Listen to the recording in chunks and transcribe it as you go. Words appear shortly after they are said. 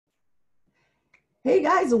Hey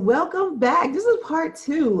guys, welcome back. This is part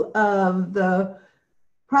two of the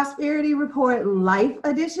Prosperity Report Life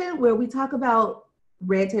Edition, where we talk about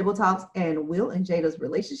Red Table Talks and Will and Jada's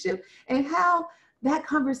relationship and how that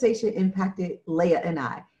conversation impacted Leah and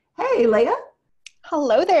I. Hey, Leah.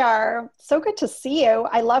 Hello there. So good to see you.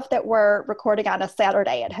 I love that we're recording on a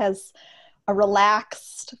Saturday. It has a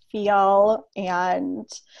relaxed feel and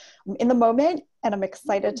I'm in the moment and I'm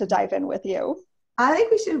excited to dive in with you. I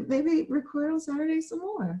think we should maybe record on Saturday some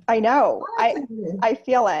more. I know. I'm I excited. I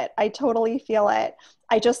feel it. I totally feel it.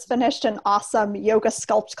 I just finished an awesome yoga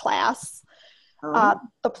sculpt class. Oh,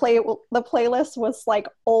 The playlist was like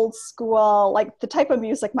old school, like the type of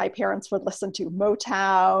music my parents would listen to,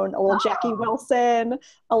 Motown, a little Jackie oh, Wilson,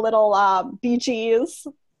 a little Bee Gees,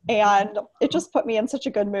 and it just put me in such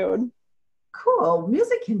a good mood. cool.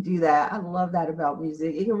 Music can do that. I love that about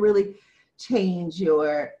music. It can really change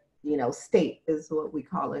your, state is what we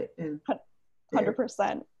call it in there. 100%.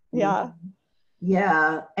 Mhm. Yeah.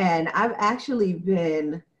 Yeah, and I've actually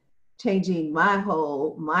been changing my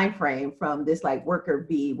whole mind frame from this like worker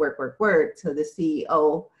bee, work, work, work to the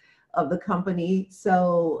CEO of the company.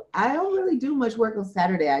 So I don't really do much work on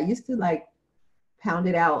Saturday. I used to like pound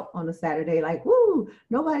it out on a Saturday, like, woo,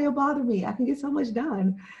 nobody will bother me. I can get so much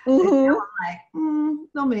done. And now Hmm. I'm like,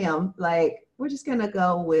 no, ma'am. Like, we're just gonna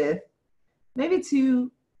go with maybe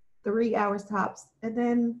 2, 3 hours tops and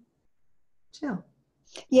then chill.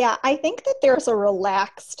 Yeah, I think that there's a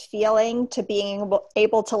relaxed feeling to being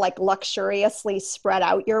able to like luxuriously spread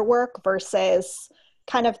out your work versus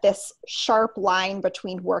kind of this sharp line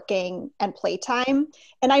between working and playtime.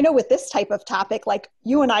 And I know with this type of topic, like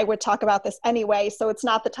you and I would talk about this anyway, so it's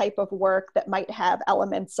not the type of work that might have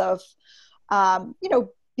elements of,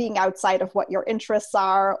 being outside of what your interests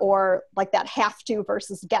are or like that have to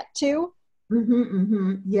versus get to.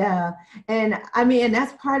 Yeah. And I mean, and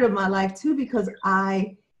that's part of my life too, because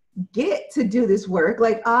I get to do this work.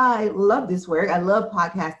 Like I love this work. I love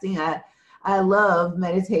podcasting. I love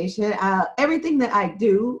meditation. Everything that I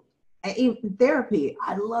do, even therapy,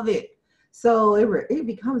 I love it. So it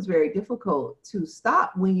becomes very difficult to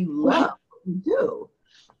stop when you love Right. what you do.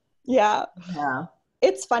 Yeah. Yeah.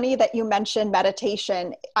 It's funny that you mentioned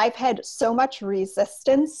meditation. I've had so much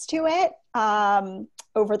resistance to it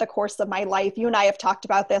over the course of my life. You and I have talked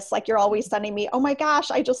about this. Like, you're always sending me, oh my gosh,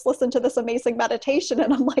 I just listened to this amazing meditation.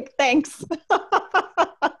 And I'm like, thanks.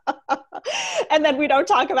 And then we don't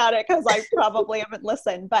talk about it because I probably haven't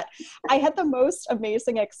listened. But I had the most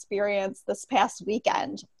amazing experience this past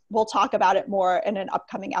weekend. We'll talk about it more in an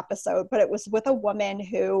upcoming episode, but it was with a woman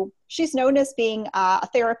who she's known as being a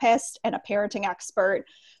therapist and a parenting expert,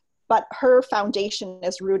 but her foundation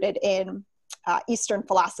is rooted in Eastern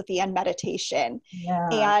philosophy and meditation. Yeah.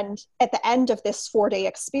 And at the end of this 4 day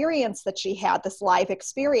experience that she had, this live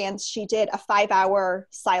experience, she did a 5 hour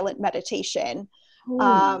silent meditation Ooh.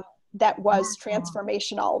 um, that was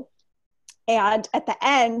transformational. And at the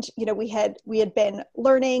end, we had been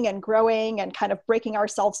learning and growing and kind of breaking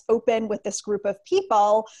ourselves open with this group of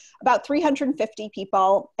people, about 350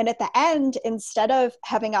 people. And at the end, instead of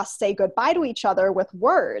having us say goodbye to each other with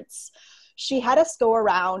words, she had us go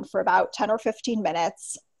around for about 10 or 15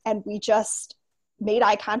 minutes and we just made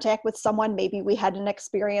eye contact with someone. Maybe we had an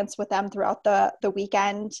experience with them throughout the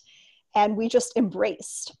weekend and we just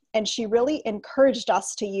embraced. And she really encouraged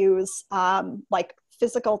us to use like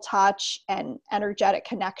physical touch and energetic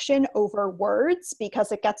connection over words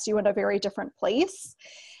because it gets you in a very different place.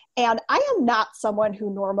 And I am not someone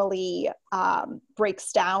who normally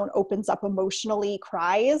breaks down, opens up emotionally,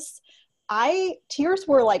 cries. Tears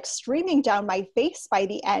were like streaming down my face by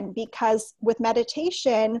the end because with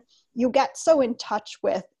meditation, you get so in touch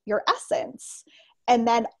with your essence. And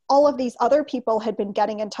then all of these other people had been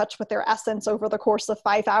getting in touch with their essence over the course of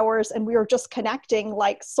 5 hours, and we were just connecting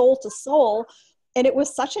like soul to soul. And it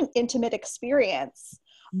was such an intimate experience.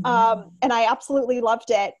 Mhm. And I absolutely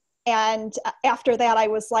loved it. And after that, I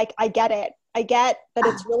was like, I get it. I get that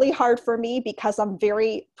it's really hard for me because I'm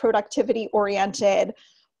very productivity oriented,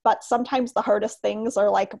 but sometimes the hardest things are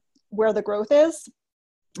like where the growth is.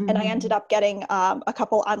 And I ended Mhm. up getting a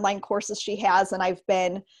couple online courses she has, and I've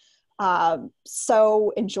been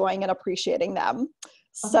so enjoying and appreciating them.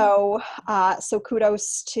 Oh, So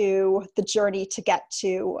kudos to the journey to get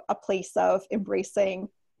to a place of embracing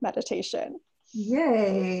meditation.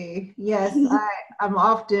 yay. Yes, I'm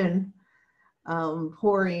often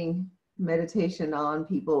pouring meditation on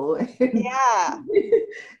people. Yeah.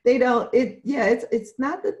 They don't yeah, it's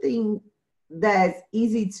not the thing that's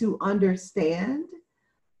easy to understand,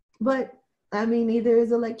 but I mean neither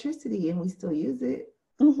is electricity and we still use it.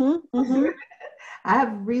 Mm-hmm, mm-hmm. I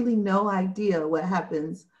have really no idea what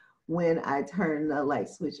happens when I turn the light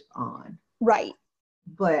switch on. Right.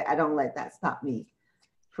 But I don't let that stop me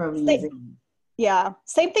from Same, using. yeah.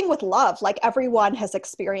 Same thing with love. Like everyone has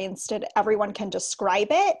experienced it. Everyone can describe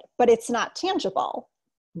it, but it's not tangible.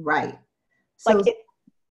 Right. Like So it.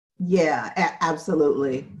 yeah,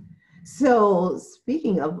 absolutely. So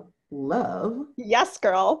speaking of love, Yes,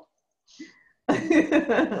 girl.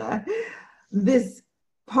 this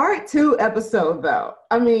part 2 episode though,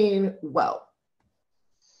 I mean, well,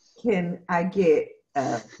 can I get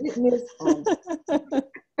a witness on?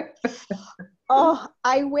 Oh,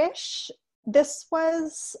 I wish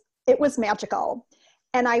it was magical.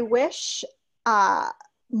 And I wish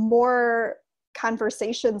more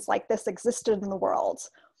conversations like this existed in the world.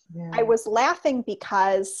 Yeah. I was laughing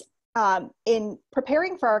because in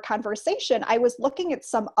preparing for our conversation, I was looking at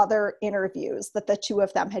some other interviews that the two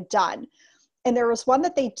of them had done. And there was one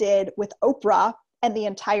that they did with Oprah and the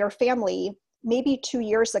entire family maybe 2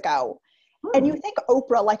 years ago. And you think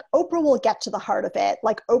Oprah will get to the heart of it.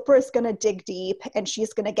 Like Oprah is going to dig deep and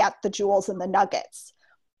she's going to get the jewels and the nuggets.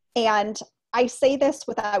 And I say this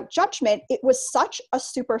without judgment. It was such a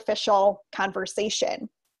superficial conversation.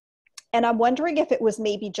 And I'm wondering if it was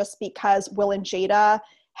maybe just because Will and Jada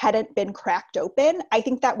hadn't been cracked open. I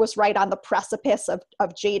think that was right on the precipice of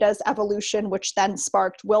Jada's evolution, which then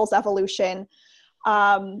sparked Will's evolution.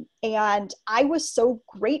 And I was so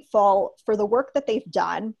grateful for the work that they've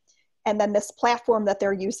done. And then this platform that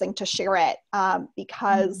they're using to share it,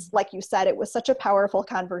 because like you said, it was such a powerful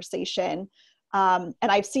conversation. And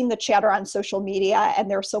I've seen the chatter on social media, and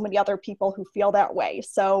there are so many other people who feel that way.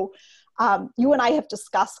 So you and I have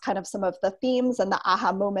discussed kind of some of the themes and the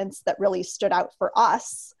aha moments that really stood out for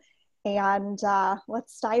us. And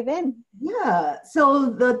let's dive in. Yeah. So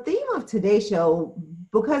the theme of today's show,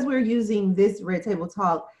 because we're using this Red Table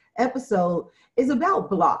Talk episode, is about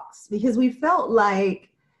blocks, because we felt like,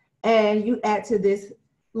 and you add to this,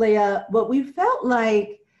 Leah, but we felt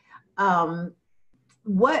like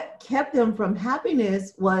what kept them from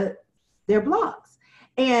happiness was their blocks.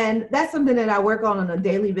 And that's something that I work on a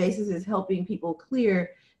daily basis, is helping people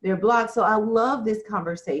clear their blocks. So I love this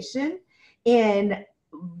conversation. And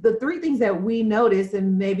the 3 things that we noticed,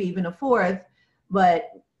 and maybe even a 4th,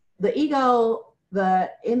 but the ego,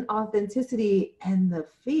 the inauthenticity, and the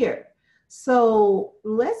fear. So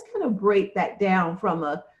let's kind of break that down from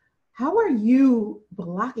how are you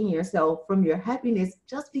blocking yourself from your happiness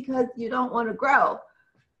just because you don't want to grow?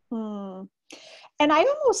 And I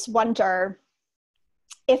almost wonder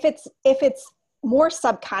if it's more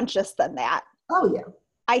subconscious than that. Oh yeah.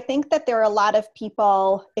 I think that there are a lot of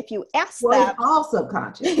people, if you ask them, it's all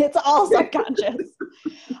subconscious. It's all subconscious.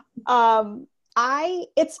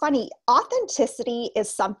 It's funny. Authenticity is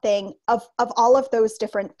something of all of those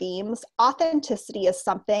different themes. Authenticity is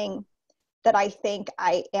something that I think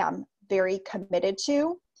I am very committed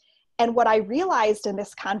to. And what I realized in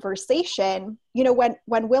this conversation, when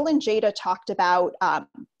Will and Jada talked about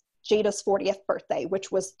Jada's 40th birthday,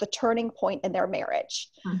 which was the turning point in their marriage.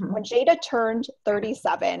 Mm-hmm. When Jada turned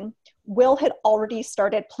 37, Will had already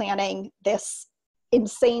started planning this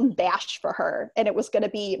insane bash for her. And it was going to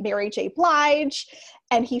be Mary J. Blige.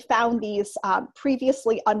 And he found these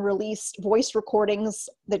previously unreleased voice recordings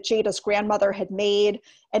that Jada's grandmother had made.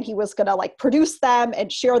 And he was going to produce them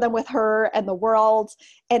and share them with her and the world.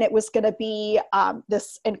 And it was going to be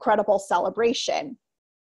this incredible celebration.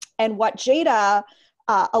 And what Jada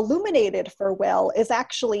illuminated for Will is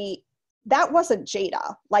actually, that wasn't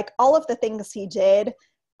Jada. All of the things he did,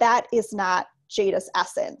 that is not Jada's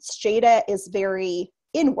essence. Jada is very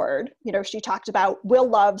inward. She talked about Will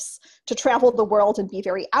loves to travel the world and be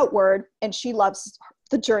very outward, and she loves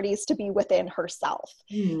the journeys to be within herself.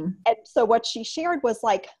 And so what she shared was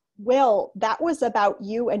Will, that was about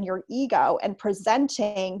you and your ego and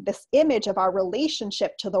presenting this image of our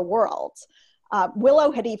relationship to the world.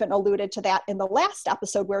 Willow had even alluded to that in the last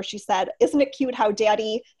episode where she said, isn't it cute how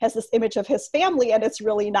daddy has this image of his family and it's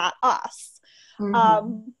really not us?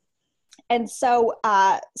 And so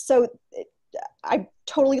I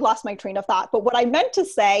totally lost my train of thought. But what I meant to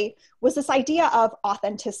say was this idea of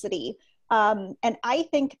authenticity. And I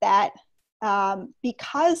think that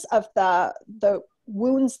because of the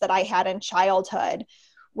wounds that I had in childhood,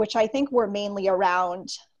 which I think were mainly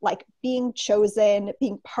around being chosen,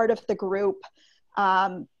 being part of the group,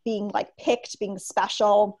 being picked, being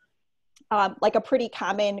special, a pretty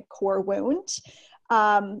common core wound.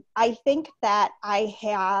 I think that I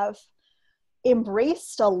have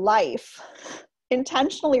embraced a life,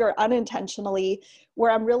 intentionally or unintentionally,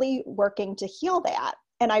 where I'm really working to heal that.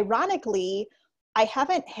 And ironically, I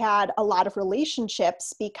haven't had a lot of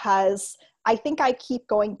relationships because I think I keep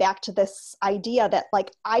going back to this idea that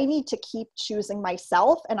like I need to keep choosing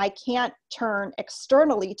myself, and I can't turn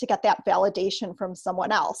externally to get that validation from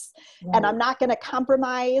someone else. Right. And I'm not going to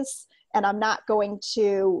compromise, and I'm not going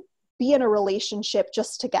to be in a relationship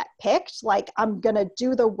just to get picked. Like I'm going to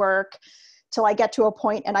do the work till I get to a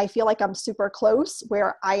point and I feel like I'm super close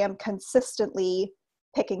where I am consistently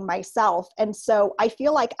picking myself. And so I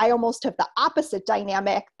feel like I almost have the opposite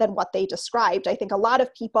dynamic than what they described. I think a lot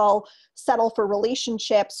of people settle for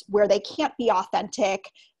relationships where they can't be authentic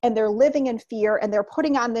and they're living in fear and they're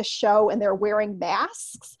putting on this show and they're wearing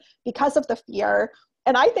masks because of the fear.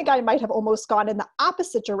 And I think I might have almost gone in the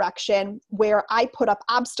opposite direction where I put up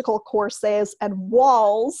obstacle courses and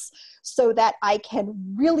walls so that I can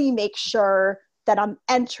really make sure that I'm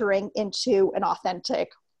entering into an authentic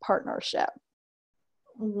partnership.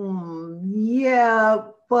 Yeah,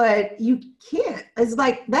 but you can't. It's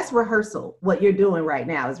like that's rehearsal. What you're doing right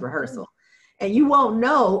now is rehearsal. And you won't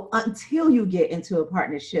know until you get into a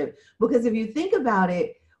partnership. Because if you think about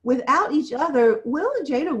it, without each other, Will and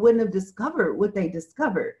Jada wouldn't have discovered what they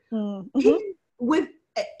discovered. Mm-hmm.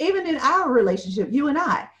 Even in our relationship, you and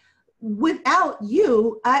I, without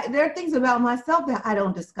you, there are things about myself that I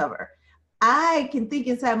don't discover. I can think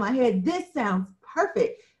inside my head, this sounds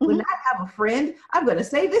perfect. When I have a friend, I'm going to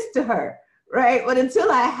say this to her, right? But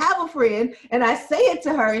until I have a friend and I say it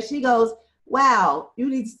to her and she goes, wow, you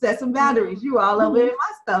need to set some boundaries. You all over in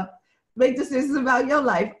my stuff. Make decisions about your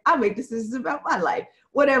life. I make decisions about my life,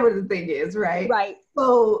 whatever the thing is, right? Right.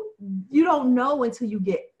 So you don't know until you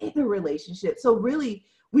get in a relationship. So really,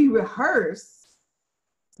 we rehearse.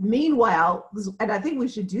 Meanwhile, and I think we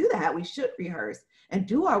should do that. We should rehearse and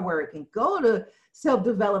do our work and go to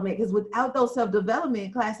self-development, because without those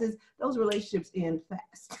self-development classes, those relationships end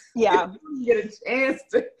fast. Yeah. we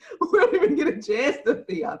don't even get a chance to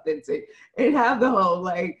be authentic and have the whole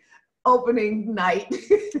like opening night.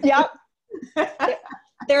 Yep.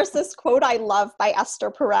 There's this quote I love by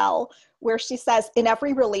Esther Perel where she says, in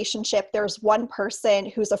every relationship, there's one person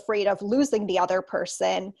who's afraid of losing the other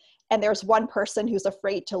person, and there's one person who's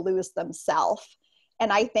afraid to lose themselves.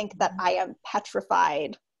 And I think that I am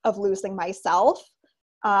petrified of losing myself.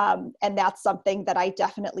 And that's something that I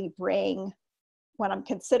definitely bring when I'm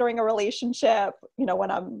considering a relationship, you know, when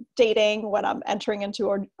I'm dating, when I'm entering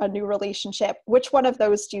into a new relationship. Which one of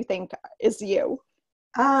those do you think is you?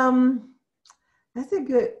 That's a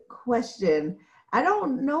good question. I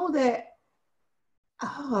don't know that.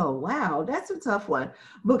 Oh, wow. That's a tough one,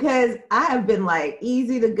 because I have been like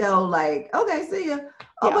easy to go, like, okay, see ya.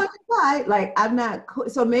 Oh, but bye. Like I'm not,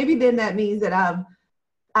 so maybe then that means that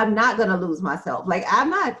I'm not going to lose myself. Like I'm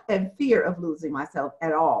not in fear of losing myself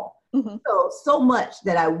at all. So much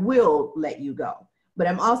that I will let you go, but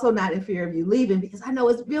I'm also not in fear of you leaving, because I know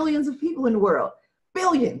it's billions of people in the world,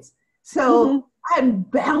 billions. So I'm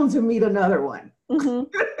bound to meet another one.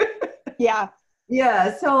 Yeah.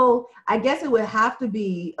 Yeah. So I guess it would have to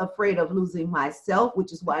be afraid of losing myself,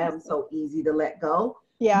 which is why I'm so easy to let go.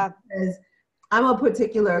 Yeah. Because I'm a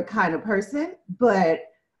particular kind of person, but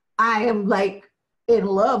I am like in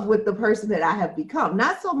love with the person that I have become.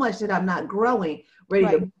 Not so much that I'm not growing,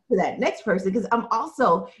 ready to that next person, because I'm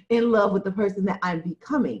also in love with the person that I'm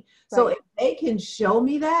becoming. So if they can show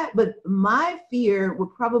me that, but my fear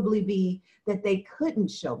would probably be that they couldn't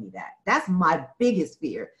show me that. That's my biggest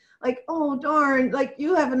fear. Like, oh, darn, like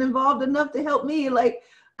you haven't evolved enough to help me. Like,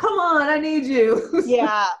 come on, I need you.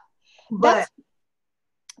 Yeah. But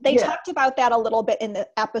they talked about that a little bit in the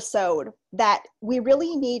episode, that we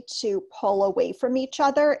really need to pull away from each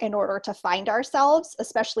other in order to find ourselves,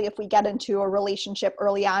 especially if we get into a relationship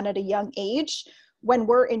early on at a young age. When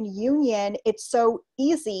we're in union, it's so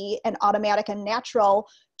easy and automatic and natural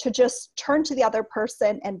to just turn to the other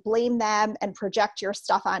person and blame them and project your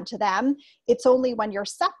stuff onto them. It's only when you're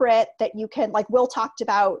separate that you can, like Will talked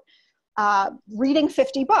about, reading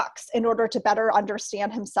 50 books in order to better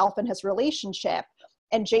understand himself and his relationship.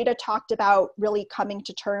 And Jada talked about really coming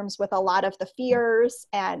to terms with a lot of the fears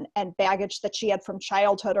and baggage that she had from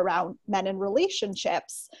childhood around men and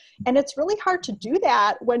relationships. And it's really hard to do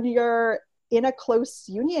that when you're in a close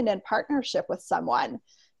union and partnership with someone.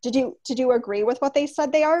 Did you agree with what they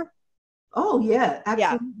said they are? Oh yeah,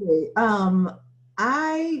 absolutely. Yeah.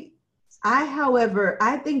 However,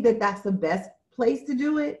 I think that that's the best place to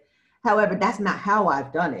do it. However, that's not how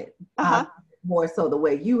I've done it. More so the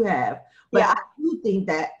way you have. But I do think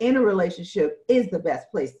that in a relationship is the best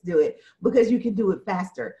place to do it, because you can do it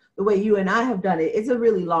faster. The way you and I have done it, it's a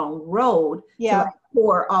really long road to like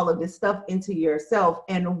pour all of this stuff into yourself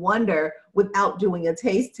and wonder, without doing a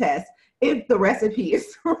taste test, if the recipe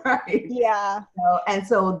is right. Yeah. And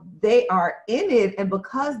so they are in it, and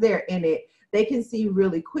because they're in it, they can see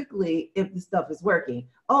really quickly if the stuff is working.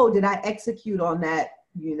 Oh, did I execute on that,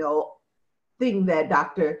 thing that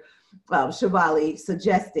Dr. Shefali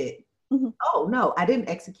suggested? Mm-hmm. Oh, no, I didn't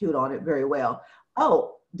execute on it very well.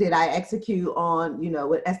 Oh, did I execute on,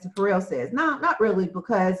 what Esther Perel says? No, not really,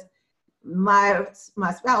 because my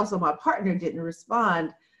spouse or my partner didn't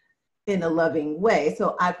respond in a loving way.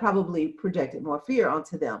 So I probably projected more fear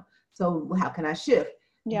onto them. So how can I shift?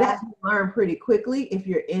 Yeah. That you learn pretty quickly if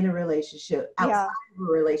you're in a relationship. Outside of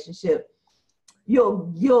a relationship,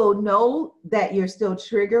 you'll know that you're still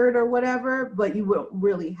triggered or whatever, but you won't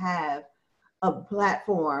really have a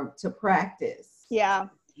platform to practice. Yeah.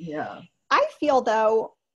 Yeah. I feel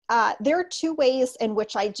though, there are two ways in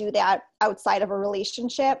which I do that outside of a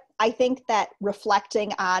relationship. I think that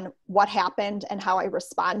reflecting on what happened and how I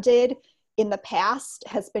responded in the past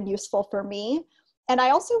has been useful for me. And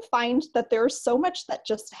I also find that there's so much that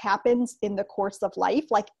just happens in the course of life.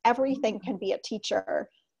 Like everything can be a teacher.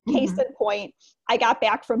 Case in point, I got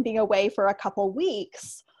back from being away for a couple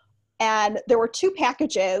weeks, and there were two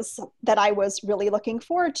packages that I was really looking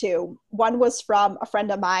forward to. One was from a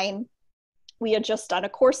friend of mine. We had just done a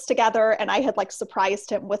course together, and I had like surprised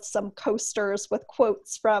him with some coasters with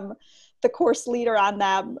quotes from the course leader on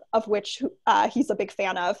them, of which he's a big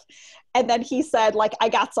fan of. And then he said, like, I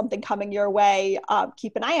got something coming your way.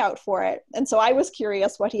 Keep an eye out for it. And so I was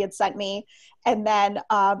curious what he had sent me. And then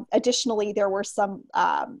additionally, there were some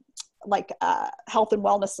health and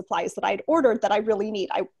wellness supplies that I'd ordered that I really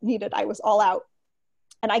needed. I was all out.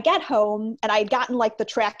 And I get home, and I had gotten like the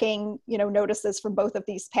tracking, notices from both of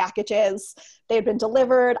these packages. They had been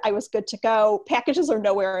delivered. I was good to go. Packages are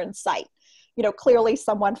nowhere in sight. Clearly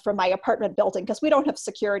someone from my apartment building, because we don't have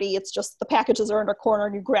security. It's just the packages are in a corner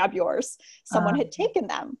and you grab yours. Someone had taken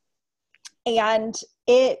them. And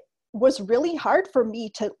it was really hard for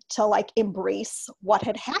me to like embrace what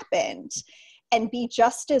had happened and be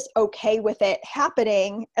just as okay with it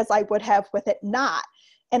happening as I would have with it not.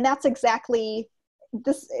 And that's exactly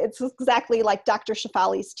this. It's exactly like Dr.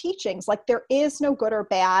 Shefali's teachings. Like there is no good or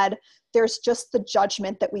bad. There's just the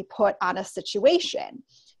judgment that we put on a situation.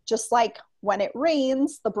 Just like when it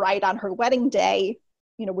rains, the bride on her wedding day,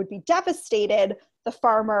 would be devastated. The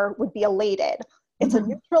farmer would be elated. It's a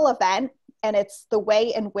neutral event, and it's the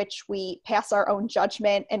way in which we pass our own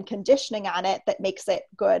judgment and conditioning on it that makes it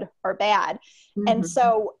good or bad. And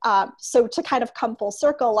so to kind of come full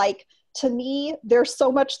circle, like to me, there's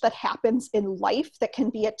so much that happens in life that can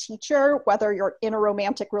be a teacher, whether you're in a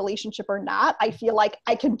romantic relationship or not. I feel like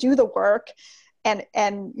I can do the work and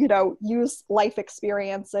use life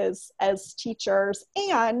experiences as teachers,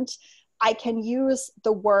 and I can use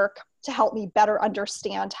the work to help me better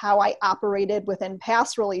understand how I operated within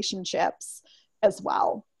past relationships as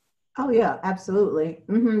well. Oh yeah, absolutely.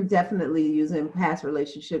 Definitely using past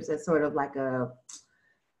relationships as sort of like a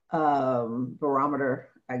barometer,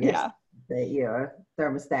 I guess. Yeah.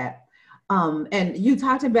 Thermostat. And you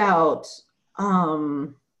talked about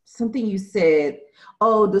something you said,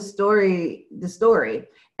 the story.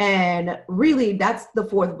 And really that's the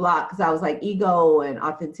fourth block, because I was like ego and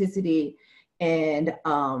authenticity and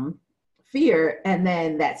fear. And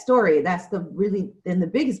then that story, that's the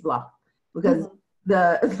biggest block, because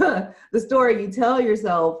the story you tell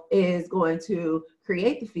yourself is going to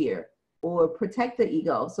create the fear or protect the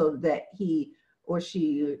ego so that he or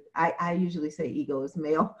she, I usually say ego is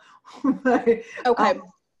male, but, okay.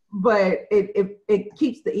 But it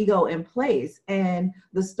keeps the ego in place, and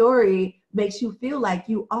the story makes you feel like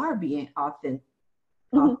you are being authentic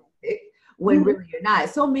when really you're not.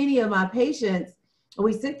 So many of my patients,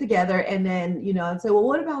 we sit together and then, and say, well,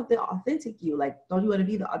 what about the authentic you? Like, don't you want to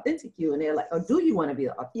be the authentic you? And they're like, or do you want to be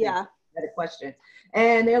the authentic? Yeah. That's a question.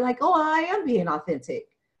 And they're like, oh, I am being authentic.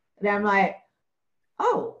 And I'm like,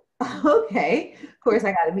 oh, okay. Of course,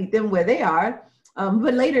 I got to meet them where they are.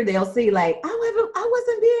 But later they'll see like, I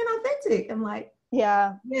wasn't being authentic. I'm like,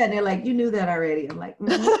 yeah. And they're like, you knew that already. I'm like,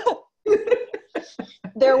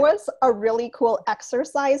 There was a really cool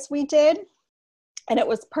exercise we did, and it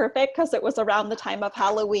was perfect because it was around the time of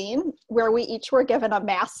Halloween, where we each were given a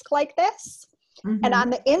mask like this. And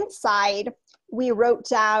on the inside, we wrote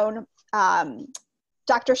down,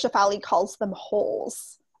 Dr. Shefali calls them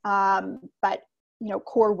holes, but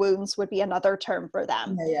core wounds would be another term for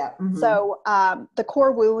them. So the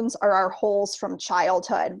core wounds are our holes from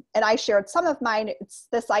childhood. And I shared some of mine. It's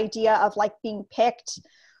this idea of like being picked,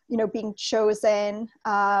 being chosen.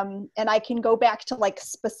 And I can go back to like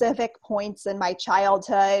specific points in my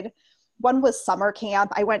childhood. One was summer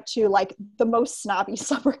camp. I went to like the most snobby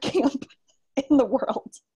summer camp in the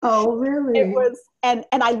world. Oh, It really? was, and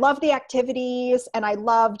I loved the activities and I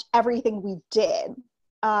loved everything we did.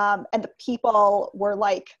 And the people were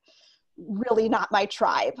like really not my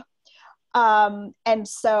tribe. And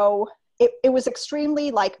so it was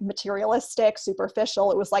extremely like materialistic,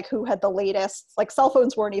 superficial. It was like who had the latest, like cell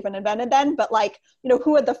phones weren't even invented then, but like, you know,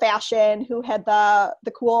 who had the fashion, who had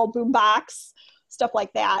the cool boombox, stuff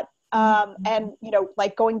like that. And, you know,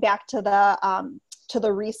 like going back to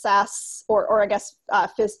the recess or I guess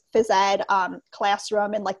phys ed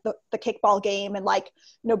classroom and like the kickball game and like,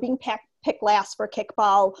 you know, being picked last for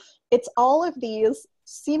kickball. It's all of these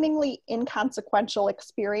seemingly inconsequential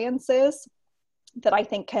experiences that I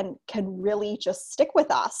think can really just stick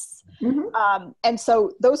with us. And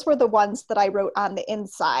so those were the ones that I wrote on the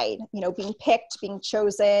inside, you know, being picked, being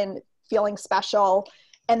chosen, feeling special.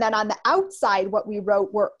 And then on the outside, what we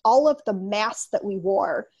wrote were all of the masks that we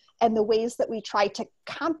wore and the ways that we tried to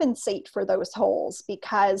compensate for those holes.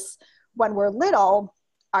 Because when we're little,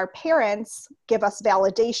 our parents give us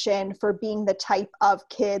validation for being the type of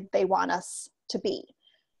kid they want us to be.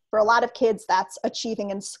 For a lot of kids, that's achieving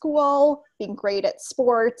in school, being great at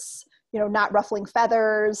sports, you know, not ruffling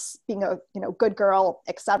feathers, being a, you know, good girl,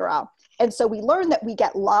 etc. And so we learn that we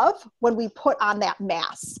get love when we put on that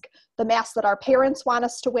mask, the mask that our parents want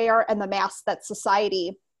us to wear and the mask that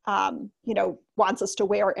society, you know, wants us to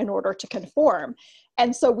wear in order to conform.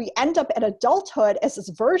 And so we end up at adulthood as this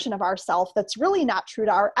version of ourselves that's really not true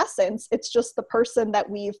to our essence. It's just the person that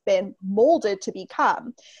we've been molded to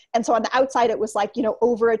become. And so on the outside, it was like, you know,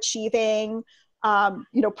 overachieving,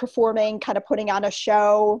 you know, performing, kind of putting on a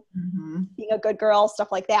show, being a good girl,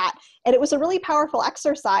 stuff like that. And it was a really powerful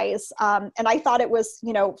exercise. And I thought it was,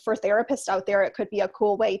 you know, for therapists out there, it could be a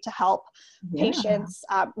cool way to help patients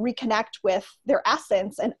reconnect with their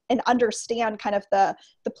essence and understand kind of the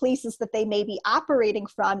places that they may be operating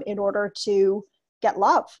from in order to get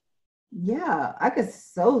love. Yeah, I could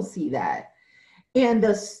so see that. And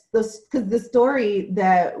because the story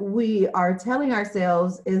that we are telling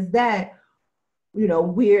ourselves is that, you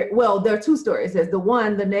know, there are two stories. There's the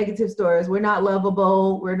one, the negative stories. We're not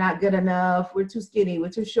lovable. We're not good enough. We're too skinny. We're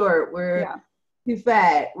too short. We're too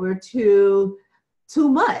fat. We're too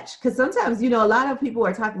much. Because sometimes, you know, a lot of people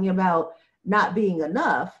are talking about not being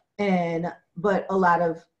enough. But a lot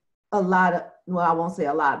of, well, I won't say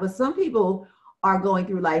a lot, but some people are going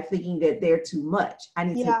through life thinking that they're too much. I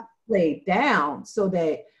need to lay down so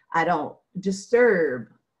that I don't disturb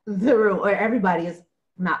the room, or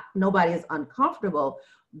nobody is uncomfortable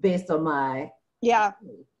based on my,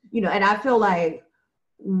 you know, and I feel like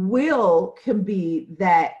Will can be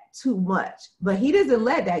that too much, but he doesn't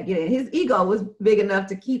let that get in. His ego was big enough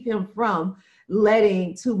to keep him from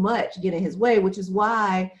letting too much get in his way, which is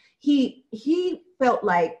why he felt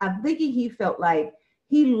like, I'm thinking he felt like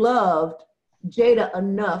he loved Jada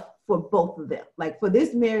enough for both of them, like for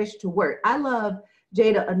this marriage to work. I love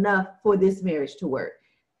Jada enough for this marriage to work.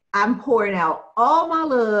 I'm pouring out all my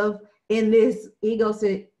love in this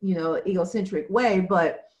egocentric way,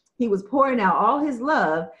 but he was pouring out all his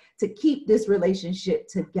love to keep this relationship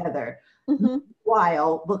together.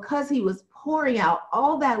 While, because he was pouring out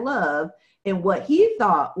all that love in what he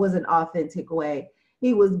thought was an authentic way,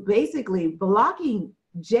 he was basically blocking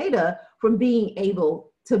Jada from being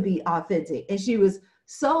able to be authentic. And she was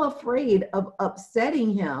so afraid of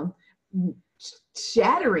upsetting him,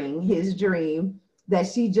 shattering his dream, that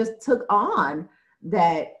she just took on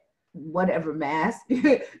that whatever mask,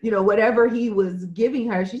 you know, whatever he was giving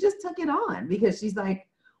her, she just took it on because she's like,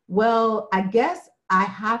 well, I guess I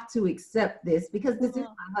have to accept this because this is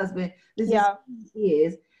my husband. This is who he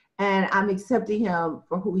is. And I'm accepting him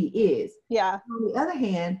for who he is. On the other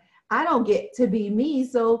hand, I don't get to be me.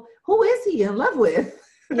 So who is he in love with?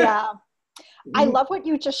 I love what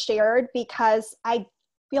you just shared because I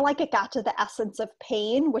feel like it got to the essence of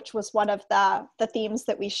pain, which was one of the themes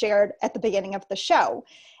that we shared at the beginning of the show.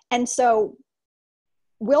 And so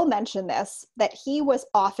Will mentioned this, that he was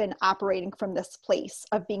often operating from this place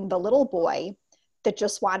of being the little boy that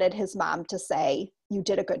just wanted his mom to say, you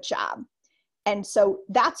did a good job. And so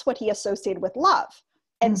that's what he associated with love.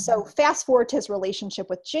 And so fast forward to his relationship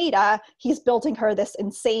with Jada, he's building her this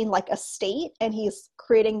insane like estate, and he's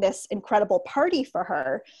creating this incredible party for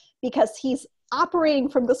her because he's operating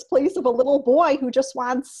from this place of a little boy who just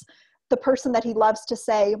wants the person that he loves to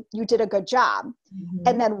say, you did a good job.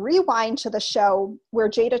 And then rewind to the show where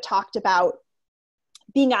Jada talked about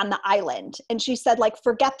being on the island. And she said, like,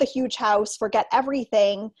 forget the huge house, forget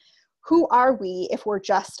everything. Who are we if we're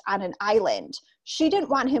just on an island? She didn't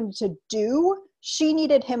want him to do, she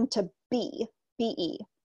needed him to be, B-E.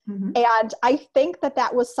 Mhm. And I think that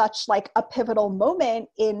that was such like a pivotal moment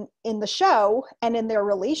in the show and in their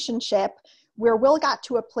relationship, where Will got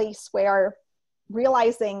to a place where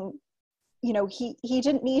realizing, you know, he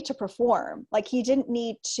didn't need to perform. Like he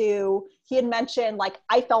had mentioned, like,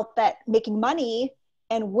 I felt that making money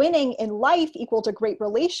and winning in life equaled a great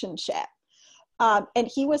relationship. And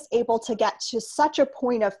he was able to get to such a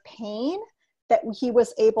point of pain that he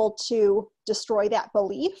was able to destroy that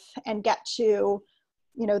belief and get to,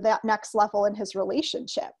 you know, that next level in his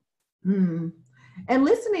relationship. Mm. And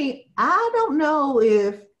listening, I don't know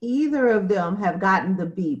if either of them have gotten the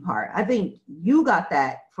B part. I think you got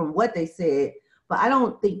that from what they said, but I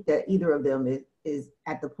don't think that either of them is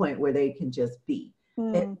at the point where they can just be.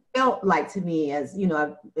 It felt like to me, as you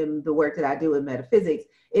know, in the work that I do in metaphysics,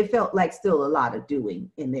 it felt like still a lot of doing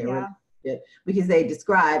in their relationship, because they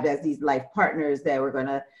described as these life partners that were going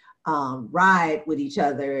to ride with each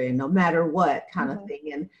other and no matter what kind of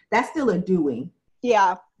thing. And that's still a doing.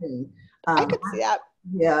 Yeah. Thing. I could see that.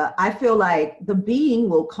 Yeah, I feel like the being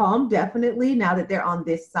will come definitely now that they're on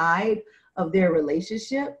this side of their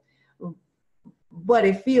relationship, but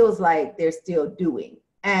it feels like they're still doing.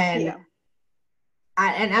 And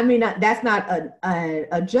I mean, that's not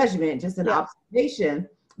a judgment, just an observation,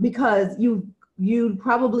 because you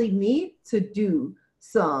probably need to do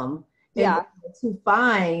some in order to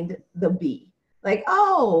find the B. Like,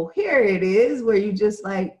 oh, here it is, where you just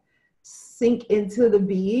like sink into the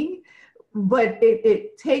being. But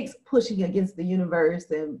it takes pushing against the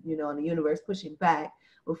universe and, you know, and the universe pushing back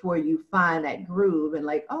before you find that groove and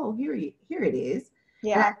like, oh, here it is.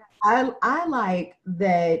 Yeah. And I like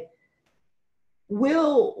that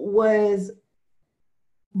Will was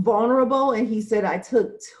vulnerable and he said, I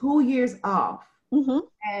took 2 years off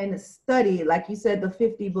and studied, like you said, the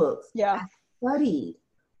 50 books. Yeah. I studied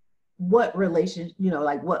what relations, you know,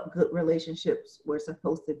 like what good relationships were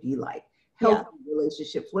supposed to be like. Healthy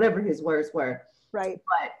relationships, whatever his words were. Right.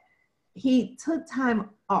 But he took time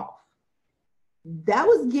off. That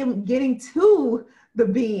was getting to the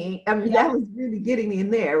being. I mean, that was really getting in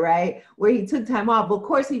there, right? Where he took time off. But of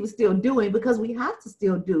course, he was still doing, because we have to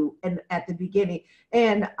still do and at the beginning.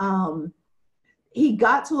 And he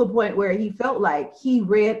got to a point where he felt like he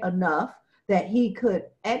read enough that he could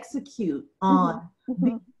execute on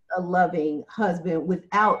being a loving husband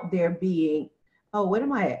without there being, oh, what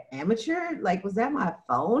am I, an amateur? Like, was that my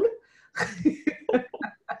phone?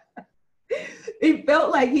 It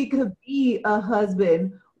felt like he could be a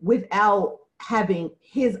husband without having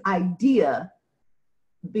his idea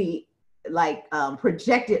be like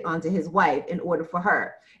projected onto his wife in order for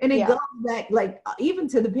her. And it goes back, like, even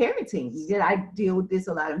to the parenting. I deal with this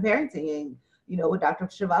a lot in parenting, and you know what Dr.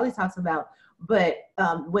 Shefali talks about. But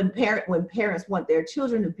when parents want their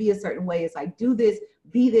children to be a certain way, it's like, do this,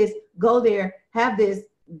 be this, go there, have this.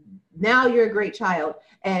 Now you're a great child.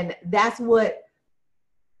 And that's what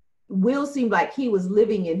Will seemed like he was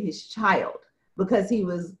living in his child, because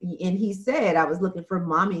he said, I was looking for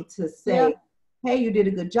mommy to say, hey, you did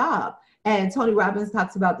a good job. And Tony Robbins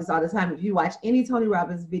talks about this all the time. If you watch any Tony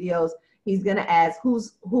Robbins videos, he's going to ask,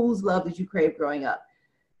 whose love did you crave growing up?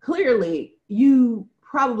 Clearly, you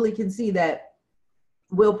probably can see that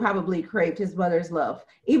Will probably craved his mother's love,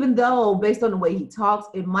 even though based on the way he talks,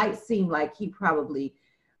 it might seem like he probably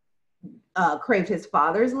craved his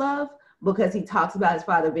father's love, because he talks about his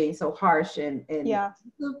father being so harsh and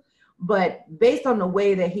but based on the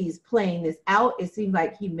way that he's playing this out, it seems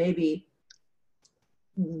like he maybe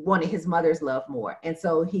wanted his mother's love more. And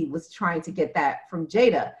so he was trying to get that from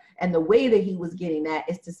Jada. And the way that he was getting that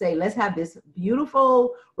is to say, let's have this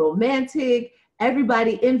beautiful, romantic,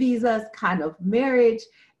 everybody envies us kind of marriage.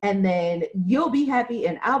 And then you'll be happy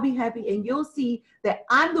and I'll be happy. And you'll see that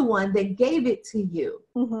I'm the one that gave it to you.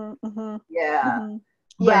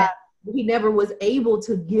 But he never was able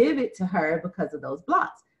to give it to her because of those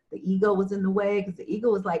blocks. The ego was in the way, because the ego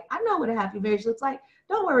was like, I know what a happy marriage looks like.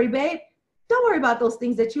 Don't worry, babe. Don't worry about those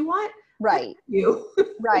things that you want. Right. You.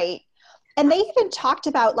 Right. And they even talked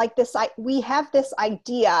about like this, we have this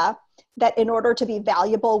idea that in order to be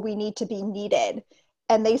valuable, we need to be needed.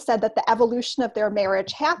 And they said that the evolution of their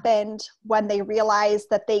marriage happened when they realized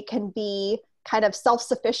that they can be kind of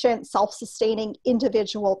self-sufficient, self-sustaining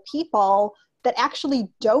individual people that actually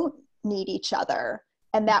don't need each other.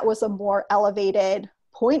 And that was a more elevated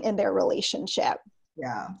point in their relationship.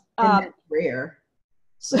 Yeah. And that's rare.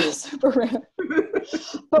 So super rare.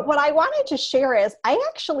 But what I wanted to share is I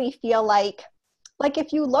actually feel like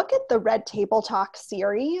if you look at the Red Table Talk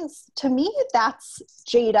series, to me, that's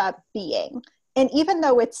Jada being. And even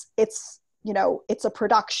though it's you know, it's a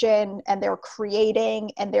production and they're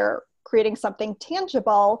creating something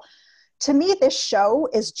tangible, to me, this show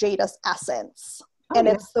is Jada's essence. And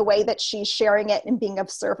it's the way that she's sharing it and being of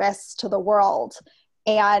service to the world.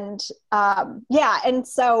 And and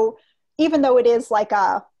so even though it is like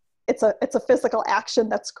it's a physical action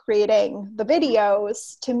that's creating the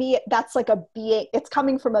videos, to me, that's like it's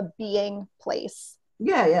coming from a being place.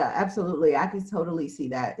 Yeah, absolutely. I can totally see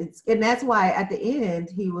that. And that's why at the end,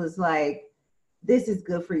 he was like, this is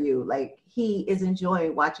good for you. Like, he is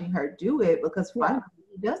enjoying watching her do it because finally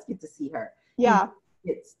he does get to see her. Yeah.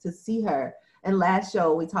 He gets to see her. And last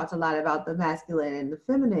show, we talked a lot about the masculine and the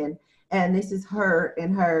feminine. And this is her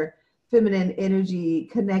and her feminine energy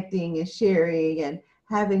connecting and sharing and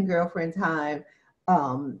having girlfriend time.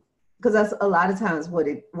 Because that's a lot of times what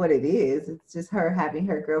it is. It's just her having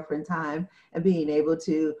her girlfriend time and being able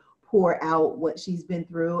to pour out what she's been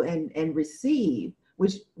through and receive,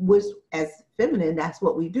 which was, as feminine, that's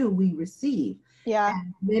what we do. We receive. Yeah.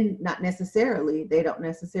 And men, not necessarily. They don't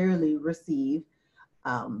necessarily receive.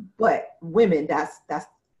 But women, that's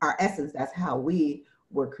our essence. That's how we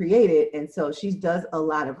were created. And so she does a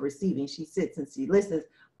lot of receiving. She sits and she listens.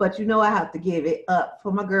 But I have to give it up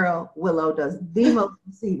for my girl. Willow does the most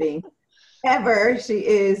receiving ever. She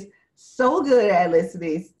is so good at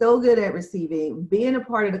listening, so good at receiving, being a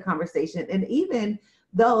part of the conversation. And even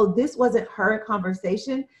though this wasn't her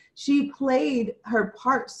conversation, she played her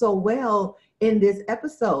part so well in this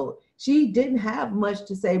episode. She didn't have much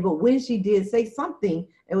to say, but when she did say something,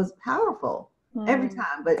 it was powerful every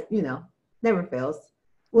time. But, never fails.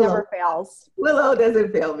 Never fails. Willow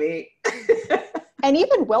doesn't fail me. And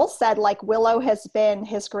even Will said, like, Willow has been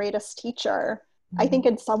his greatest teacher. I think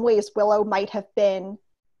in some ways Willow might have been,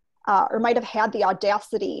 or might have had the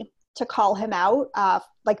audacity to call him out.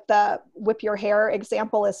 Like the whip your hair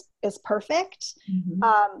example is perfect.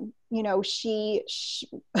 She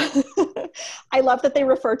I love that they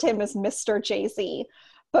refer to him as Mr. Jay-Z,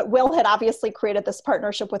 but Will had obviously created this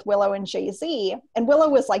partnership with Willow and Jay-Z, and Willow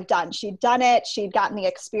was like done. She'd done it. She'd gotten the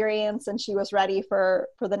experience and she was ready for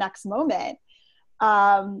the next moment.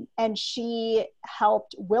 And she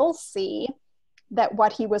helped Will see that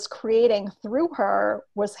what he was creating through her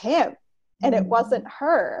was him and it wasn't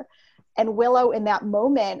her. And Willow in that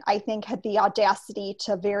moment, I think, had the audacity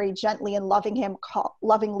to very gently and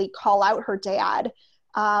lovingly call out her dad.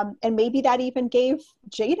 And maybe that even gave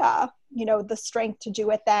Jada, the strength to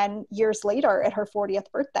do it then years later at her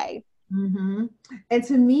 40th birthday. Mm-hmm. And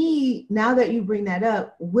to me, now that you bring that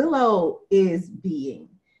up, Willow is being.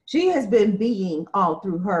 She has been being all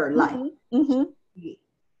through her life.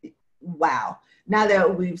 Wow. Now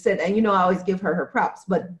that we've said, and I always give her props,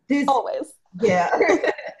 but this always. Yeah.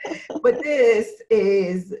 But this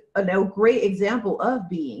is a great example of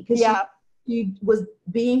being, because she was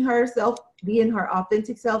being herself, being her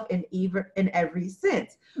authentic self in every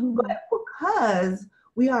sense. But because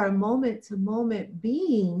we are moment to moment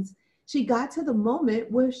beings, she got to the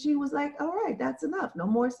moment where she was like, all right, that's enough. No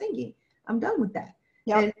more singing. I'm done with that.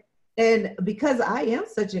 Yep. And because I am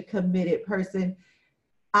such a committed person,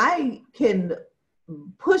 I can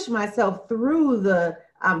push myself through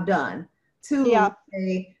I'm done to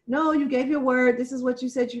say, no, you gave your word. This is what you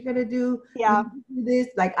said you're going to do. Yeah. Do this.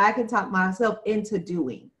 Like, I can talk myself into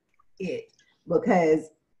doing it because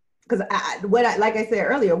like I said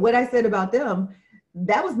earlier, what I said about them,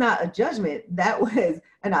 that was not a judgment. That was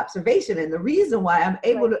an observation. And the reason why I'm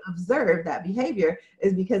able to observe that behavior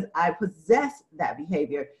is because I possess that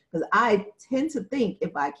behavior. Because I tend to think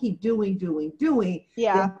if I keep doing, then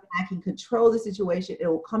I can control the situation. It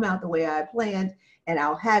will come out the way I planned and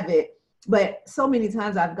I'll have it. But so many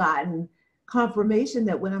times I've gotten confirmation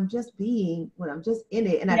that when I'm just in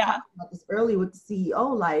it, and I talked about this earlier with the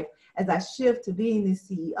CEO life, as I shift to being the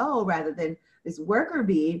CEO rather than this worker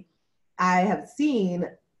bee, I have seen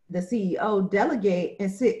the CEO delegate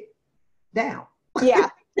and sit down. Yeah.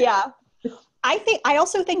 I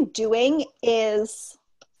also think doing is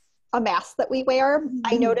a mask that we wear.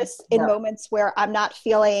 I notice in moments where I'm not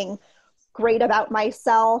feeling great about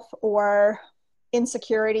myself or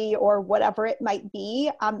insecurity or whatever it might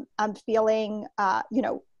be, I'm feeling,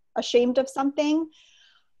 ashamed of something.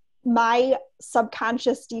 My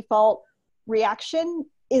subconscious default reaction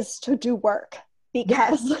is to do work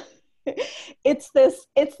because it's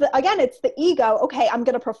the ego. Okay, I'm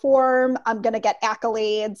going to perform, I'm going to get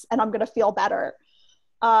accolades, and I'm going to feel better.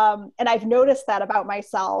 And I've noticed that about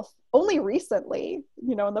myself only recently,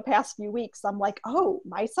 in the past few weeks. I'm like, oh,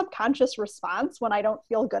 my subconscious response when I don't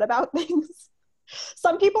feel good about things.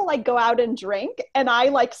 Some people go out and drink, and I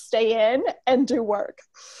stay in and do work.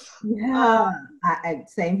 Yeah,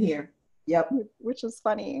 same here. Yep. Which is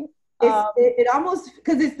funny. It almost,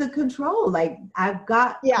 because it's the control. I've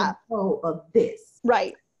got control of this.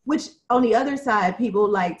 Right. which on the other side, people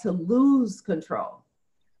like to lose control.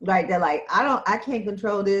 Right. They're like, I can't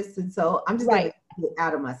control this. And so I'm just going to get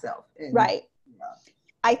out of myself. And, right. you know.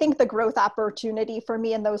 I think the growth opportunity for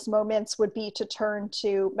me in those moments would be to turn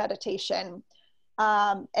to meditation,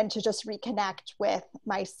 and to just reconnect with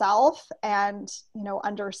myself and, you know,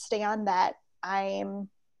 understand that I'm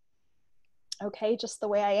okay just the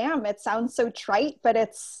way I am. It sounds so trite, but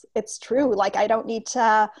it's true. Like, I don't need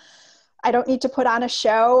to put on a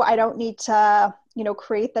show. I don't need to, you know,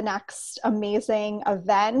 create the next amazing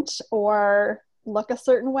event or look a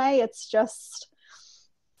certain way. It's just,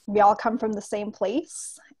 we all come from the same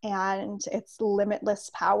place, and it's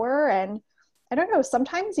limitless power. And I don't know,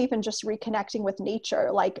 sometimes even just reconnecting with nature,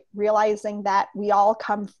 like realizing that we all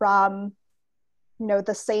come from, you know,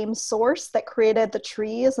 the same source that created the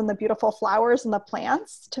trees and the beautiful flowers and the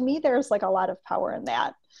plants. To me, there's like a lot of power in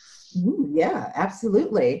that. Yeah,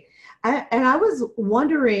 absolutely. I was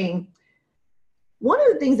wondering, one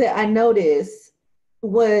of the things that I noticed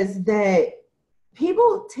was that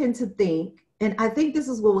people tend to think, and I think this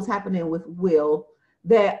is what was happening with Will,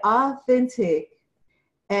 that authentic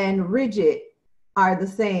and rigid are the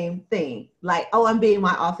same thing. Like, oh, I'm being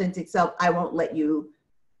my authentic self. I won't let you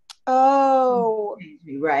change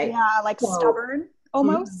me, right? Yeah, like so, stubborn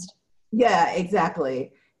almost. Yeah,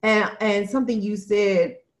 exactly. And something you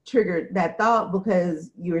said triggered that thought,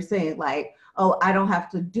 because you were saying like, oh, I don't have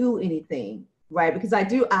to do anything, right? Because I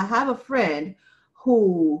have a friend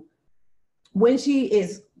who, when she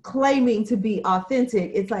is claiming to be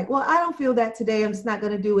authentic, it's like, well, I don't feel that today, I'm just not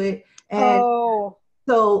going to do it. And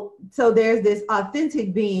so there's this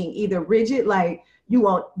authentic being either rigid, like you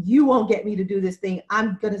won't get me to do this thing,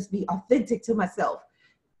 I'm going to be authentic to myself,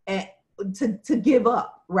 and to give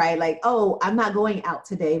up, right? Like, oh, I'm not going out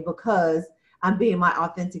today because I'm being my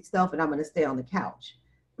authentic self and I'm going to stay on the couch.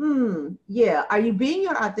 Yeah. Are you being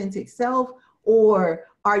your authentic self, or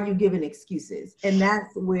are you giving excuses? And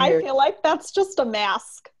that's where I feel like that's just a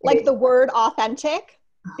mask. Like the word authentic,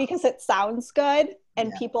 because it sounds good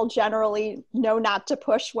and people generally know not to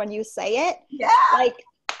push when you say it. Yeah.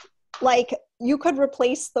 Like you could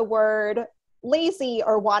replace the word lazy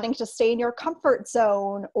or wanting to stay in your comfort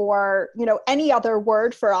zone, or, you know, any other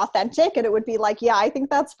word for authentic, and it would be like, yeah, I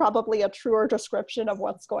think that's probably a truer description of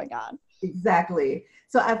what's going on. Exactly.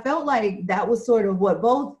 So I felt like that was sort of what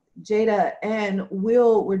both Jada and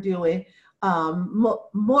Will were doing.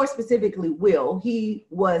 More specifically, Will, he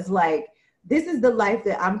was like, this is the life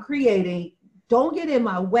that I'm creating. Don't get in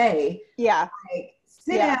my way. Yeah. Like,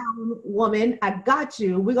 sit down, woman. I got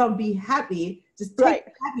you. We're going to be happy. Just take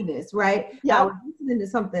happiness, right? Yeah. I was listening to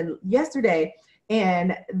something yesterday,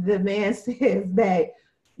 and the man says that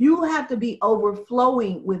you have to be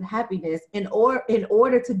overflowing with happiness in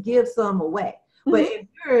order to give some away. Mm-hmm. But if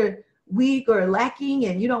you're weak or lacking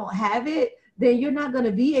and you don't have it, then you're not going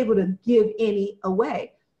to be able to give any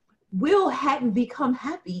away. Will hadn't become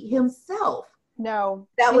happy himself. No,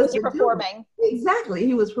 that was performing. Exactly,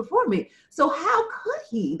 he was performing. So how could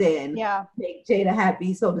he then make Jada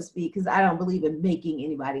happy, so to speak? Because I don't believe in making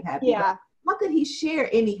anybody happy. Yeah. How could he share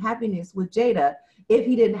any happiness with Jada if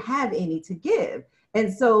he didn't have any to give?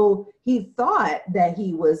 And so he thought that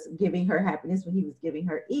he was giving her happiness when he was giving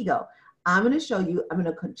her ego. I'm going to show you, I'm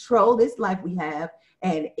going to control this life we have,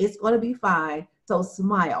 and it's going to be fine. So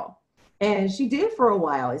smile. And she did for a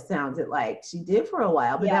while. It sounded like she did for a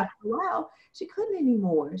while, but after a while, she couldn't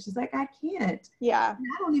anymore. She's like, I can't. Yeah.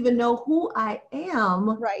 I don't even know who I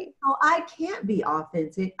am. Right. So I can't be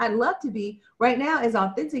authentic. I'd love to be right now, as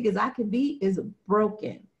authentic as I can be is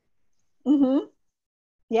broken. Mm-hmm.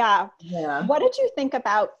 Yeah. Yeah. What did you think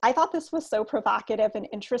about, I thought this was so provocative and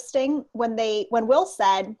interesting when Will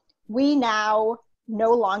said, we now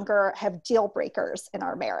no longer have deal breakers in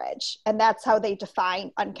our marriage. And that's how they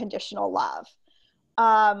define unconditional love.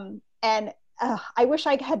 And I wish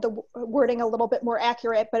I had the wording a little bit more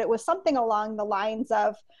accurate, but it was something along the lines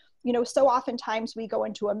of, you know, so oftentimes we go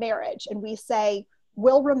into a marriage and we say,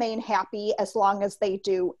 we'll remain happy as long as they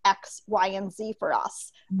do X, Y, and Z for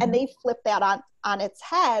us. Mm-hmm. And they flip that on its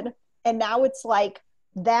head. And now it's like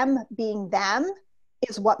them being them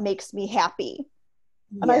is what makes me happy.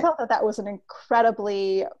 And I thought that was an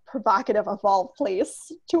incredibly provocative, evolved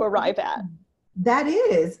place to arrive at. That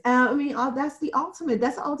is. I mean, that's the ultimate.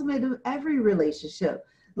 That's the ultimate of every relationship.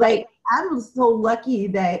 Like, I'm so lucky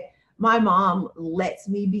that my mom lets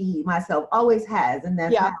me be myself, always has. And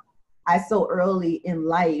that's how I so early in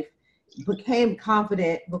life became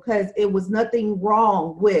confident, because it was nothing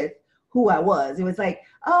wrong with who I was. It was like,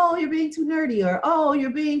 oh, you're being too nerdy, or, oh, you're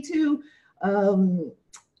being too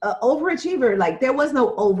overachiever. Like, there was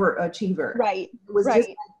no overachiever. Right. It was just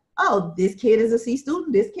like, oh, this kid is a C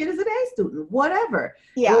student, this kid is an A student, whatever.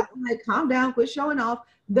 It Yeah. was like, calm down, quit showing off,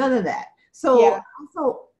 none of that. So Yeah. I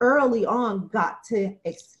also early on got to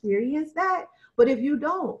experience that. But if you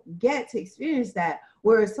don't get to experience that,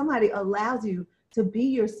 where somebody allows you to be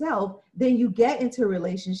yourself, then you get into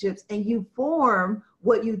relationships and you form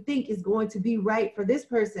what you think is going to be right for this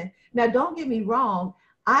person. Now, don't get me wrong,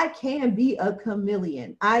 I can be a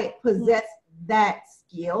chameleon. I possess that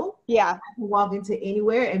skill. Yeah. I can walk into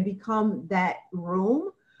anywhere and become that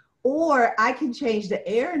room, or I can change the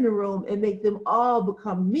air in the room and make them all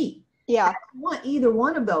become me. Yeah. I don't want either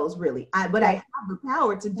one of those really, but I have the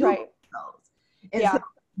power to do those. And so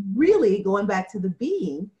really going back to the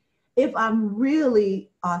being, if I'm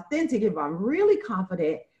really authentic, if I'm really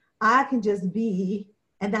confident, I can just be,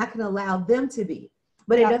 and I can allow them to be.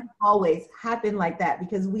 But it doesn't always happen like that,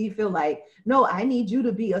 because we feel like, no, I need you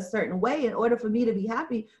to be a certain way in order for me to be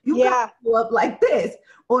happy. You got to show up like this.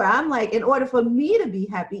 Or I'm like, in order for me to be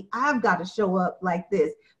happy, I've got to show up like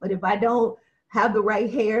this. But if I don't have the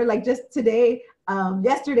right hair, like just today,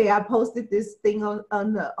 yesterday I posted this thing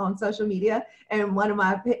on social media, and one of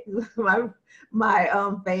my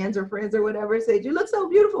fans or friends or whatever said, "You look so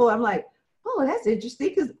beautiful." I'm like, oh, that's interesting,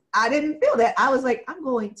 because I didn't feel that. I was like, I'm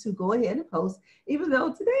going to go ahead and post, even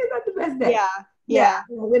though today is not the best day. I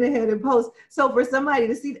went ahead and post. So for somebody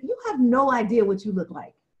to see, you have no idea what you look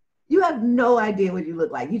like. You have no idea what you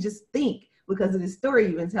look like. You just think, because of the story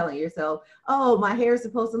you've been telling yourself, oh, my hair is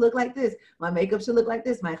supposed to look like this. My makeup should look like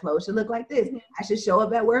this. My clothes should look like this. I should show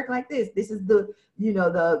up at work like this. This is the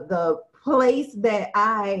place that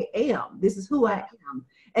I am. This is who I am.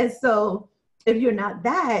 And so if you're not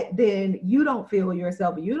that, then you don't feel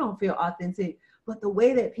yourself. You don't feel authentic. But the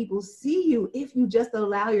way that people see you, if you just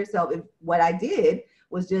allow yourself, if what I did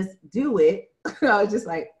was just do it, I was just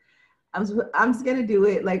like, I'm just going to do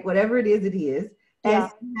it. Like whatever it is, it is.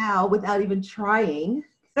 And somehow, without even trying,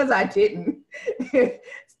 because I didn't,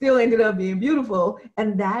 still ended up being beautiful.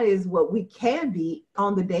 And that is what we can be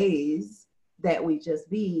on the days that we just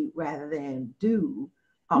be, rather than do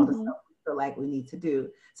all the stuff we feel like we need to do.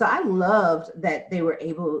 So I loved that they were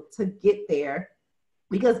able to get there,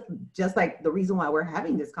 because just like the reason why we're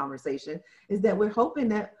having this conversation is that we're hoping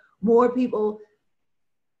that more people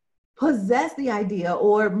possess the idea,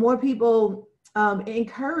 or more people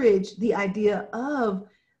encourage the idea of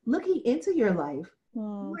looking into your life,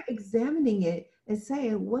 or examining it and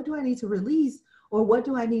saying, what do I need to release, or what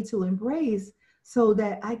do I need to embrace, so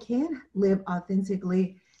that I can live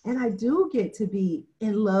authentically and I do get to be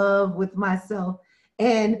in love with myself.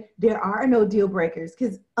 And there are no deal breakers,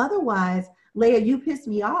 because otherwise, Leah, you piss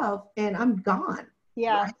me off and I'm gone.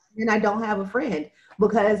 Right? And I don't have a friend,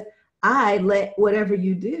 because I let whatever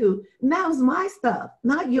you do, now it's my stuff,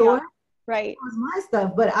 not yours. It was my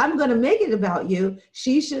stuff, but I'm going to make it about you.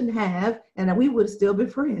 She shouldn't have, and we would still be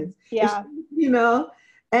friends.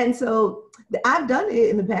 And so I've done it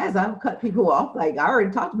in the past. I've cut people off. Like I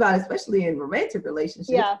already talked about, especially in romantic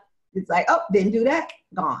relationships. It's like, oh, didn't do that,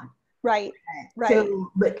 gone. So,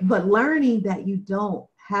 but learning that you don't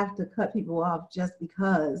have to cut people off just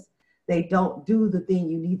because they don't do the thing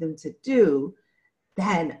you need them to do,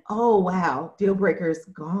 then, oh, wow, deal breakers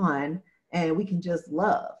gone, and we can just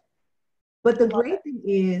love. But the great thing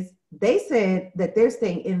is, they said that they're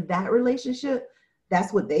staying in that relationship.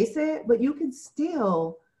 That's what they said. But you can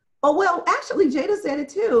still, oh, well, actually, Jada said it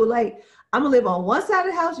too. Like, I'm going to live on one side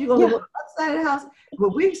of the house. You're going to live on the other side of the house.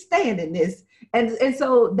 But we're staying in this. And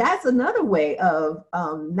so that's another way of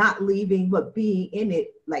not leaving, but being in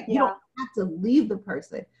it. Like, you don't have to leave the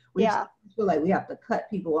person. We feel like we have to cut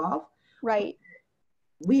people off.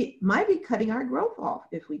 We might be cutting our growth off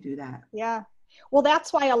if we do that. Well,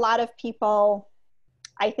 that's why a lot of people,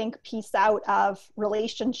 I think, piece out of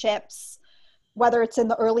relationships, whether it's in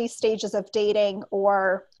the early stages of dating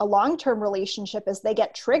or a long-term relationship, is they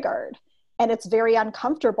get triggered and it's very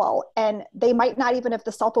uncomfortable. And they might not even have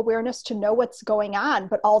the self-awareness to know what's going on,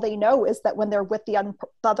 but all they know is that when they're with the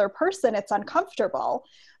other person, it's uncomfortable.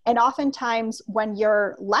 And oftentimes when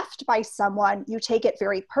you're left by someone, you take it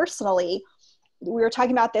very personally. We were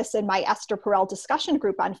talking about this in my Esther Perel discussion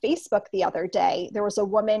group on Facebook the other day. There was a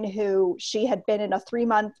woman who, she had been in a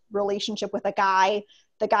 3-month relationship with a guy.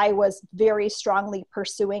 The guy was very strongly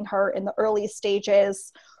pursuing her in the early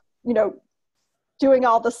stages, doing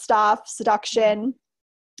all the stuff, seduction,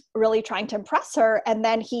 really trying to impress her. And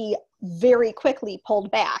then he very quickly pulled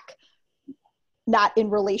back, not in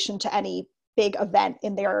relation to any big event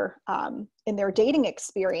in their dating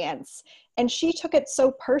experience. And she took it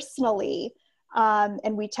so personally.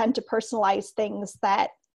 And we tend to personalize things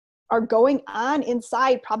that are going on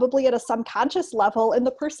inside, probably at a subconscious level, in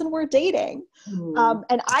the person we're dating.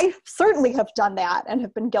 And I certainly have done that and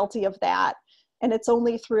have been guilty of that. And it's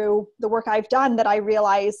only through the work I've done that I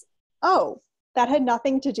realize, oh, that had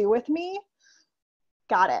nothing to do with me.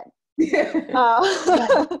 Got it.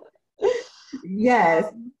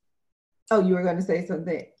 Yes. Oh, you were going to say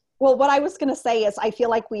something. Well, what I was going to say is I feel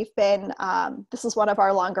like we've been, this is one of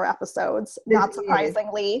our longer episodes, not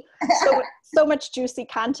surprisingly, so much juicy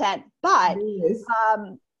content, but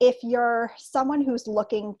if you're someone who's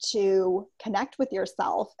looking to connect with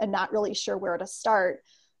yourself and not really sure where to start,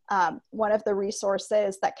 one of the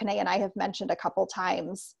resources that Kanae and I have mentioned a couple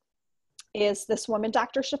times is this woman,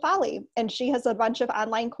 Dr. Shefali, and she has a bunch of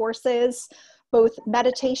online courses, both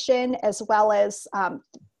meditation as well as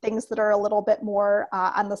things that are a little bit more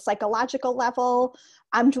on the psychological level.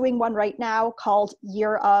 I'm doing one right now called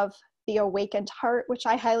Year of the Awakened Heart, which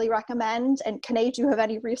I highly recommend. And Kanae, do you have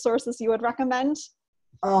any resources you would recommend?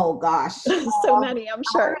 Oh gosh. So many, I'm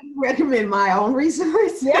sure. I recommend my own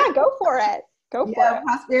resource. Yeah, go for it. Go for it.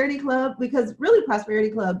 Prosperity Club, because really Prosperity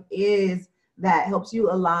Club is that helps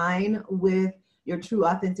you align with your true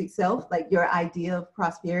authentic self, like your idea of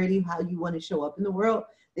prosperity, how you want to show up in the world.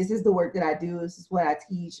 This is the work that I do. This is what I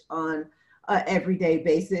teach on an everyday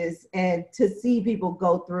basis. And to see people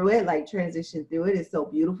go through it, like transition through it, is so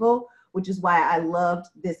beautiful, which is why I loved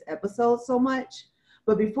this episode so much.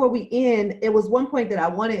 But before we end, it was one point that I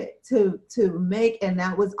wanted to make, and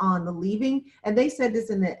that was on the leaving. And they said this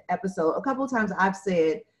in the episode. A couple of times I've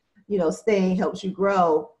said, staying helps you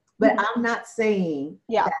grow, but I'm not saying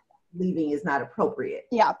that leaving is not appropriate.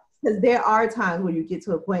 Yeah. Because there are times where you get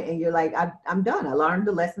to a point and you're like, I'm done. I learned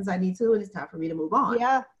the lessons I need to, and it's time for me to move on.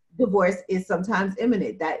 Yeah. Divorce is sometimes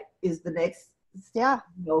imminent. That is the next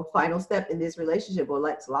final step in this relationship, or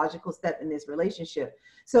like logical step in this relationship.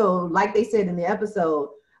 So like they said in the episode,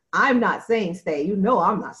 I'm not saying stay. I'm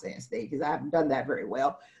not saying stay, because I haven't done that very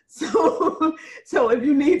well. So if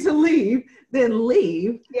you need to leave, then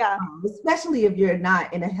leave. Yeah. Especially if you're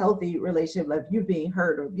not in a healthy relationship, like you being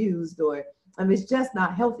hurt or abused, or it's just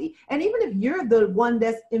not healthy. And even if you're the one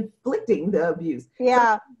that's inflicting the abuse,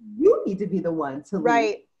 so you need to be the one to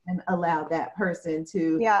leave and allow that person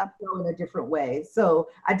to go in a different way. So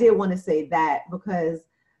I did want to say that, because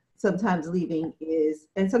sometimes leaving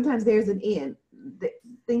and sometimes there's an end.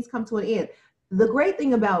 Things come to an end. The great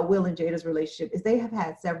thing about Will and Jada's relationship is they have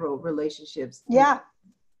had several relationships. Yeah.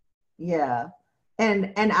 Yeah.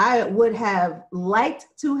 And I would have liked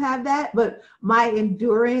to have that, but my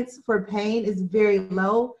endurance for pain is very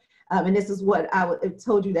low. And this is what I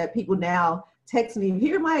told you, that people now text me,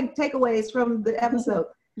 here are my takeaways from the episode.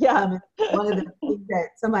 Yeah. One of the things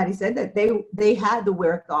that somebody said, that they had the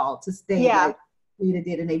wherewithal to stay like Jada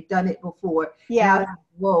did, and they've done it before. Yeah.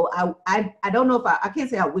 Whoa, I don't know if I can't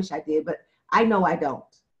say I wish I did, but I know I don't.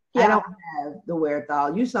 I don't have the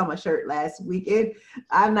wherewithal. You saw my shirt last weekend.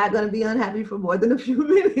 I'm not going to be unhappy for more than a few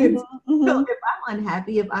minutes. Mm-hmm. So if I'm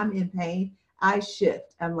unhappy, if I'm in pain, I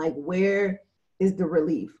shift. I'm like, where is the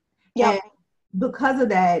relief? Yeah. And because of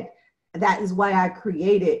that, that is why I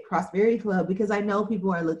created Prosperity Club, because I know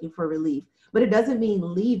people are looking for relief, but it doesn't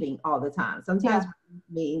mean leaving all the time. Sometimes it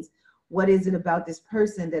means, what is it about this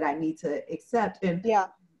person that I need to accept? And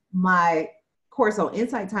my course on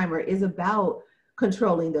Insight Timer is about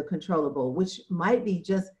controlling the controllable, which might be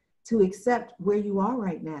just to accept where you are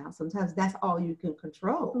right now. Sometimes that's all you can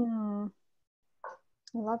control.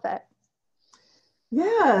 I love it.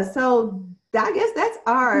 Yeah, so I guess that's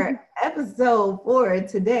our episode for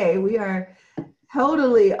today. We are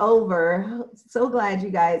totally over. So glad you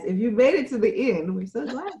guys, if you made it to the end, we're so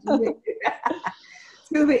glad you made it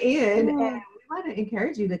to the end. And we want to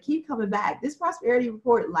encourage you to keep coming back. This Prosperity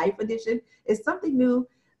Report Life Edition is something new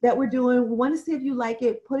that we're doing. We want to see if you like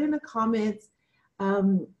it. Put in the comments,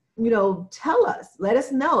 tell us, let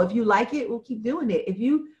us know. If you like it, we'll keep doing it. If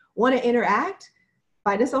you want to interact,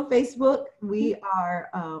 find us on Facebook. We are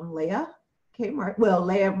Leah K. Marshall. Well,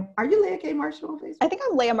 Leah, are you Leah K. Marshall on Facebook? I think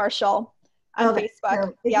I'm Leah Marshall on Facebook.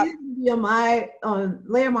 So it's either going to be on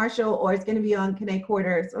Leah Marshall, or it's going to be on Kanae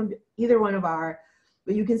Quarter. It's on either one of our,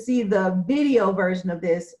 but you can see the video version of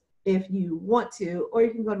this if you want to, or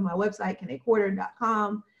you can go to my website,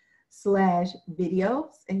 kanaequarter.com/videos,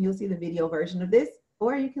 and you'll see the video version of this,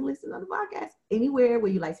 or you can listen on the podcast anywhere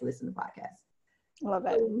where you like to listen to podcasts. Love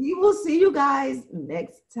it. So we will see you guys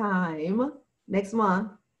next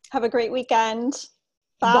month. Have a great weekend.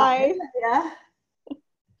 Bye. Bye. Yeah.